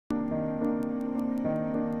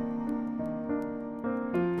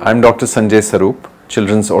I'm Dr. Sanjay Sarup,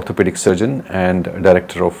 Children's Orthopedic Surgeon and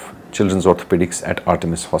Director of Children's Orthopaedics at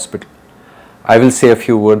Artemis Hospital. I will say a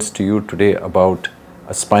few words to you today about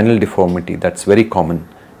a spinal deformity that's very common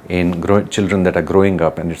in children that are growing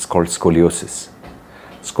up, and it's called scoliosis.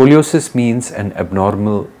 Scoliosis means an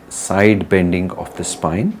abnormal side bending of the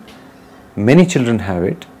spine. Many children have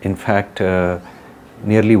it. In fact,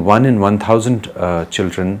 nearly 1 in 1,000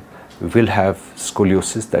 children will have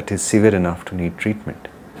scoliosis that is severe enough to need treatment.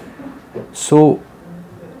 So,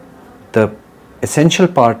 the essential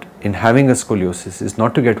part in having a scoliosis is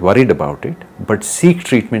not to get worried about it, but seek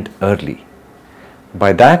treatment early.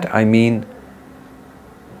 By that I mean,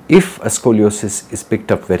 if a scoliosis is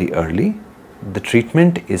picked up very early, the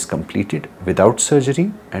treatment is completed without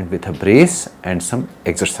surgery and with a brace and some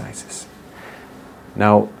exercises.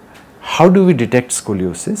 Now, how do we detect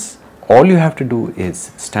scoliosis? All you have to do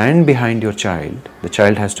is stand behind your child. The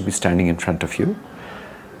child has to be standing in front of you,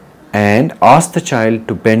 and ask the child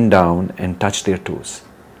to bend down and touch their toes.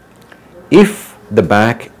 If the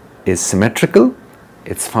back is symmetrical,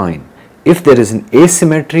 it's fine. If there is an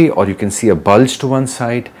asymmetry or you can see a bulge to one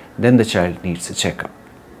side, then the child needs a checkup.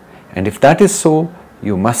 And if that is so,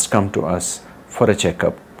 you must come to us for a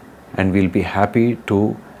checkup, and we'll be happy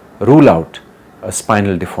to rule out a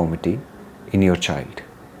spinal deformity in your child.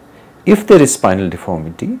 If there is spinal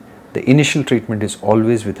deformity, the initial treatment is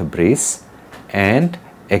always with a brace and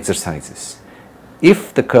exercises.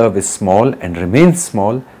 If the curve is small and remains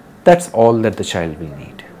small, that's all that the child will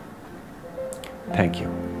need. Thank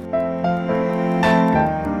you.